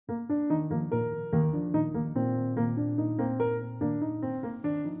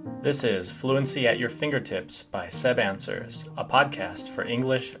This is Fluency at Your Fingertips by Seb Answers, a podcast for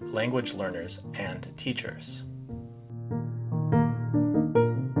English language learners and teachers.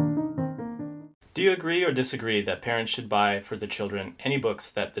 Do you agree or disagree that parents should buy for the children any books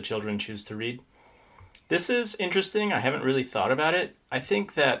that the children choose to read? This is interesting. I haven't really thought about it. I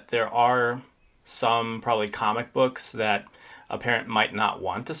think that there are some probably comic books that a parent might not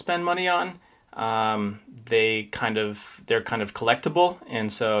want to spend money on. They're kind of collectible,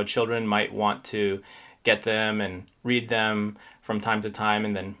 and so children might want to get them and read them from time to time,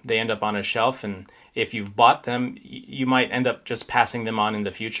 and then they end up on a shelf, and if you've bought them, you might end up just passing them on in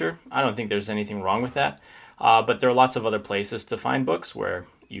the future. I don't think there's anything wrong with that, but there are lots of other places to find books where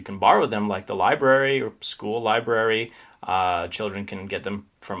you can borrow them, like the library or school library. Children can get them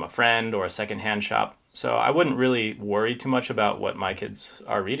from a friend or a secondhand shop. So I wouldn't really worry too much about what my kids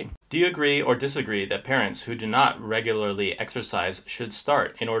are reading. Do you agree or disagree that parents who do not regularly exercise should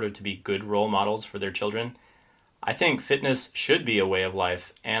start in order to be good role models for their children? I think fitness should be a way of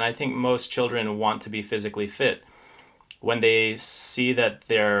life, and I think most children want to be physically fit. When they see that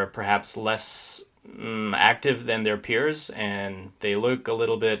they're perhaps less active than their peers and they look a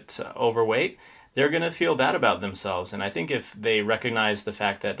little bit overweight, they're going to feel bad about themselves. And I think if they recognize the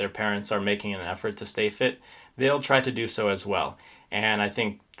fact that their parents are making an effort to stay fit, they'll try to do so as well. And I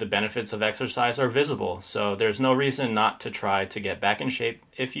think the benefits of exercise are visible. So there's no reason not to try to get back in shape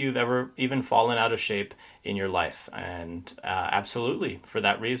if you've ever even fallen out of shape in your life. And absolutely, for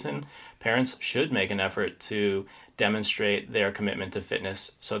that reason, parents should make an effort to demonstrate their commitment to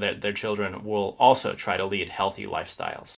fitness so that their children will also try to lead healthy lifestyles.